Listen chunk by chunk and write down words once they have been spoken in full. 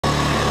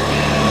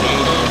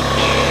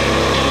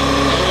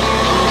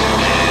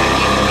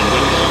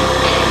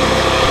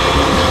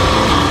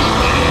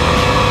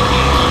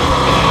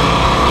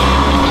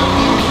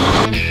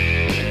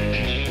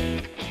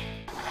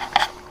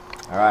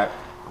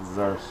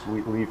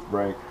sweet leaf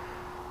brake.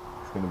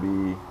 It's going to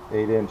be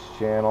 8-inch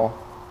channel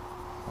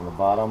on the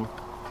bottom,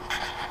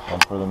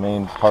 and for the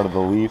main part of the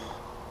leaf,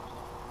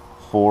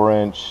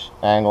 4-inch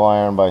angle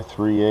iron by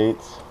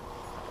 3/8.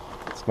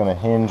 It's going to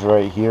hinge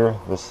right here.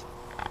 This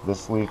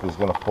leaf is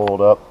going to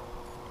fold up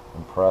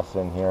and press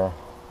in here,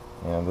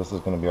 and this is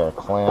going to be our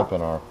clamp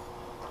and our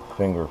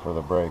finger for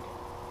the brake.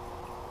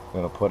 I'm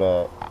going to put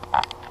a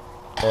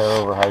air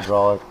over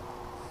hydraulic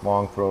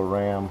long throw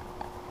ram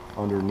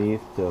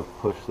underneath to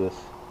push this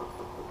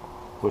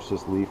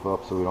leaf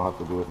up so we don't have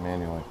to do it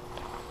manually.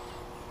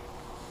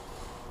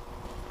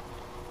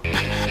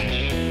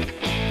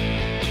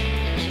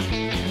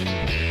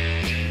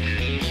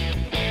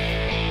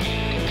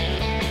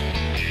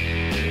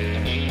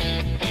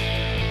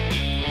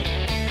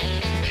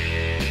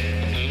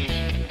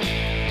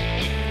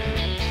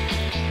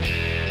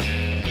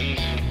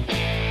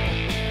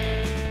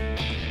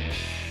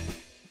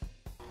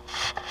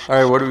 All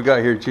right, what do we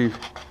got here, Chief?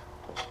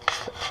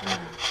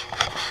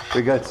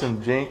 We got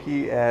some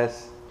janky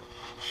ass.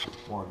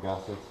 More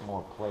gussets,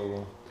 more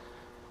plating,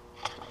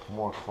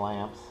 more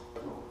clamps,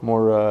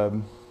 More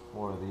of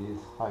these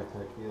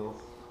high-tech heels.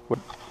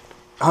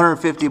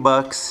 150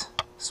 bucks,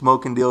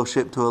 smoking deal,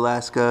 shipped to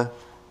Alaska.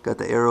 Got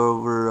the air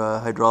over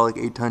hydraulic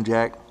 8-ton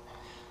jack.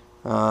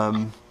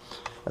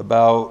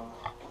 about,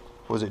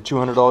 was it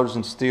 $200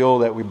 in steel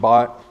that we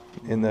bought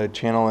in the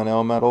channel and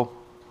L metal?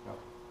 Yep.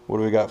 What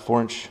do we got?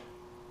 4-inch?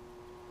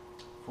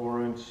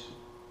 4-inch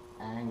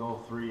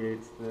angle,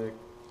 3/8 thick.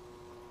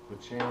 The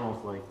channel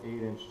is like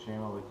 8-inch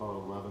channel. They call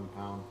it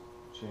 11-pound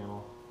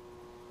channel.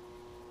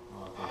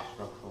 It's like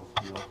structural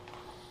steel.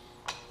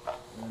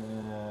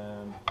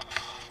 And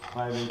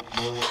 5/8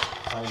 bolt,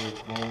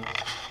 5/8 bolt,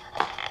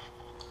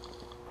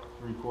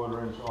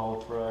 3/4-inch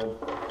all thread.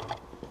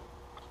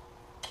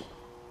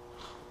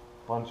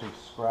 Bunch of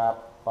scrap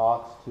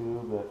box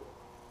tube that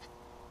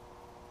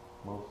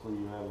mostly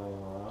you have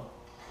laying around.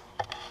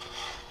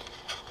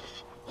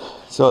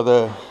 So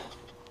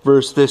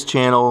this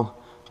channel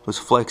was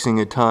flexing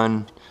a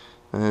ton,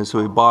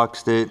 so we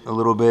boxed it a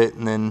little bit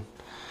and then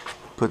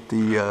put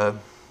the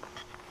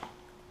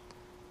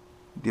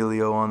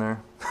dealio on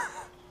there.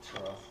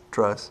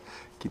 Truss.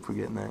 Keep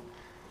forgetting that.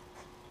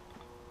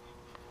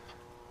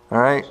 All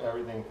right.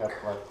 Everything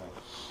kept flexing.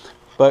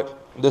 But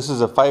this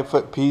is a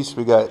 5-foot piece.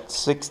 We got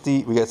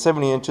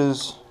 70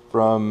 inches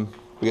from,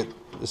 we got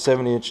the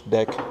 70-inch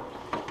deck,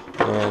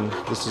 and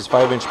this is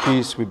 5-inch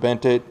piece. We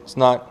bent it. It's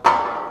not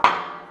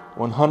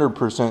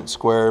 100%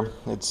 square.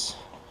 It's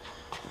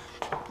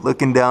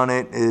Looking down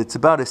it, it's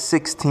about a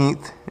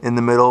 1/16 in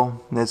the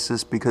middle. And that's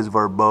just because of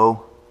our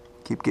bow.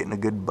 Keep getting a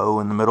good bow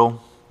in the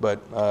middle. but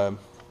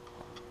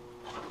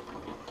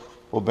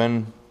we'll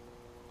bend.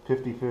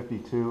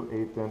 50/52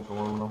 8-inch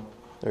aluminum.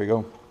 There you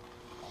go.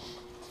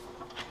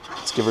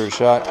 Let's give her a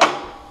shot.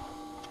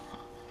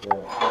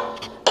 Yeah.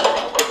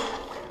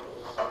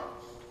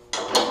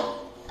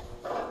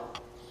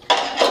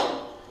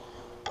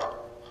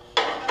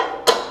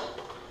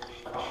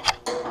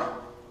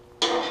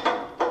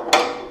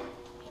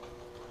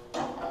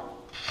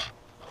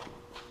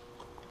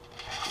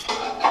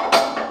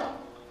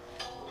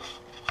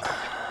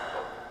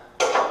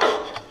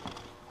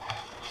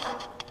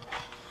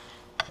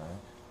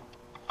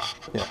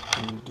 Yeah,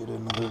 get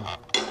another.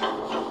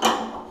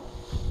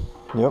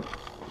 Yep.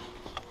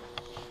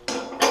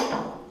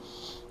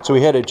 So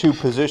we had to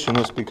position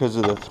this because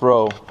of the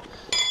throw.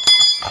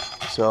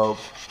 So,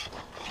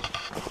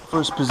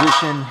 first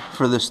position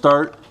for the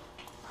start,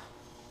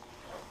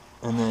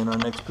 and then our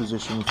next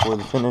position for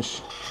the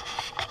finish.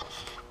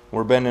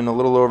 We're bending a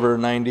little over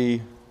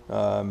 90,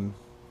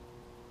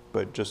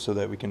 but just so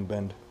that we can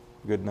bend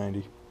a good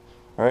 90.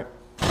 All right.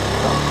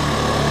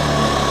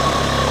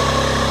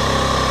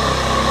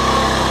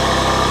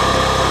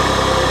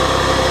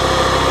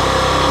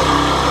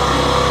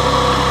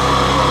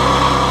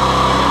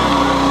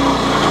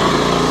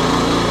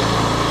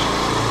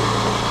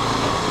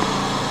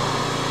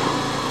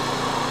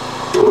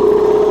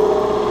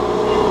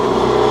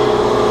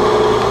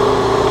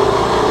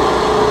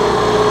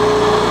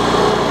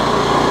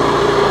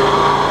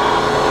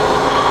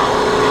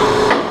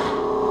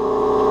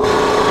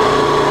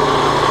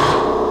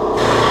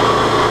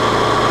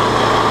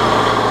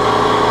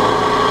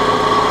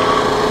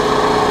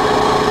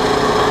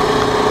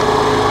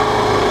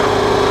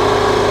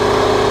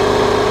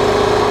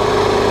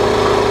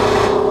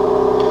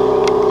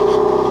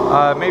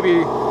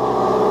 Maybe a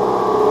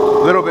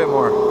little bit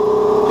more.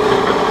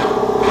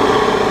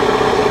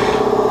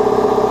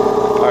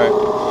 All right.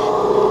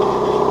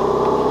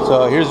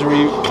 So here's the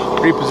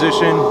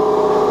reposition.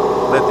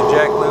 Let the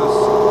jack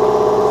loose.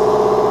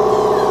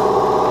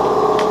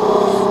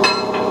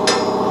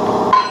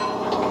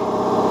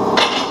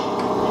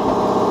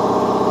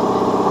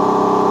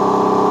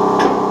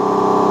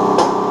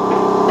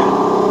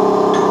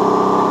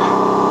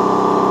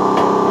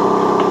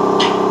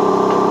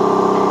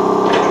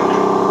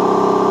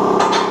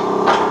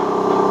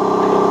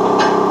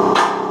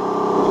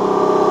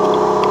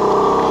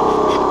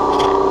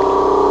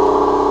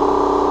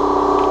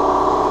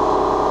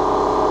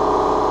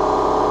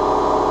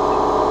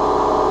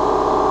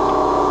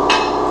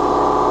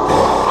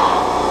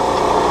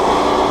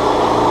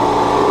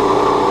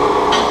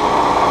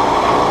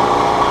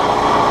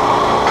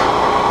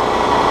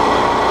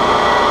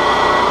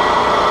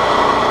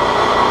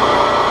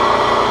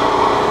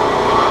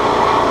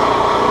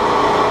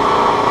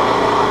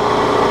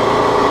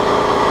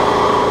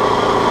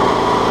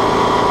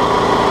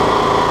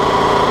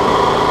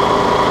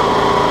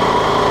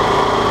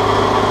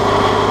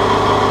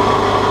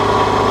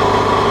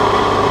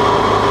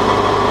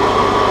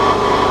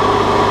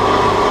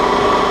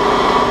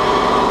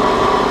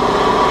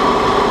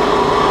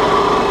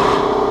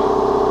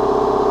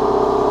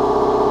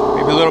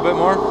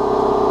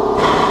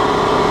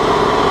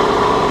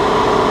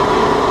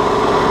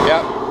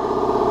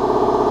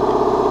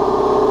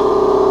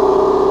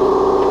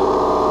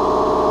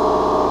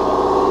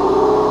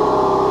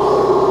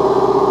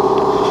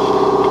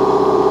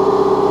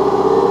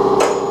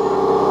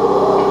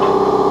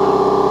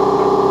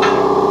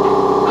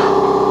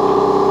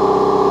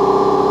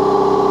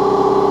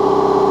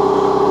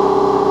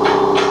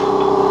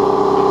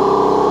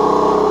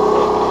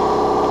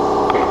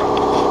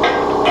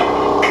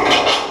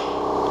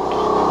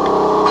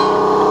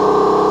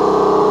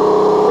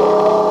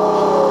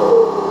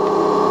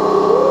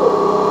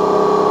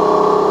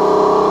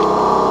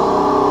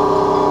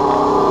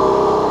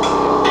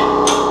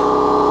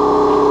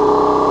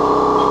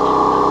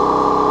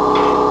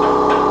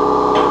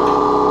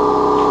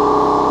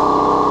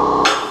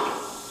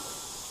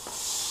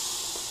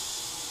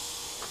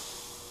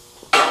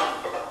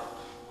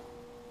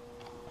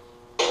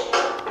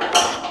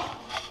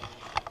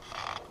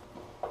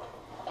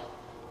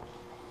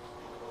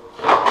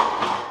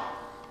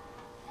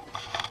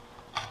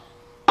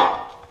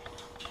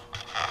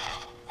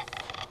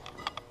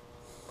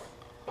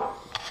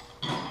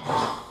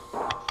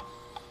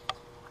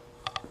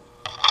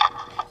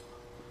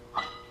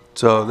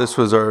 So this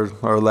was our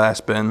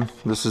last bend.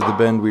 This is the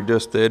bend we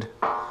just did.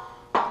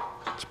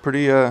 It's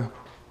pretty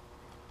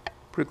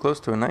close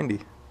to a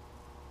 90.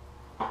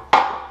 We'll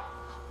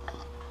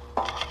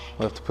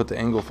have to put the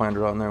angle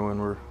finder on there when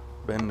we're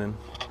bending.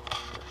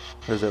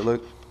 How does that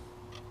look?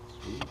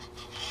 Sweet.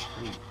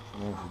 Sweet. I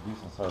mean, it's a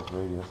decent sized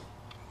radius.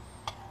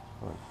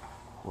 Like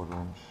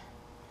quarter-inch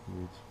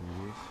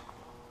radius.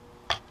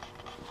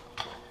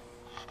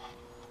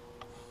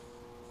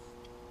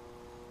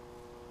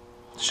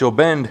 She'll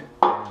bend.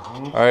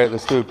 All right,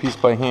 let's do a piece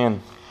by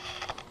hand.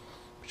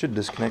 Should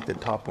disconnect the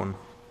top one.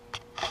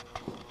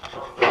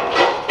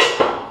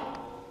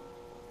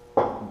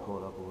 Pull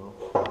it up a little.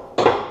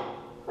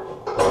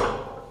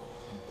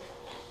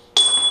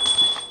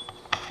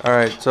 All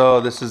right, so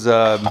this is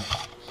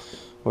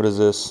what is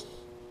this?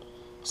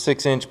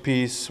 6-inch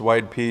piece,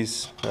 wide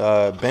piece,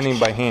 bending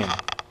by hand.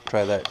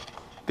 Try that.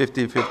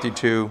 50,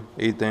 52,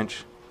 1/8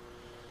 inch.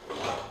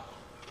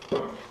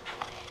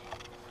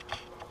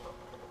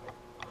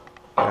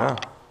 Yeah,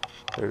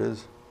 there it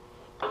is.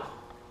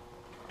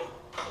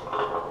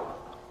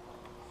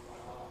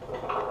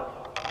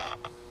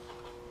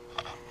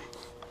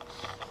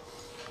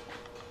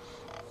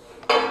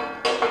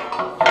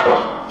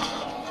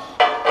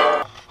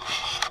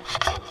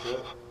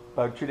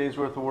 About 2 days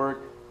worth of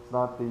work. It's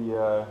not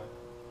the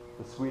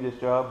sweetest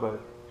job, but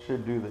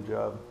should do the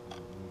job.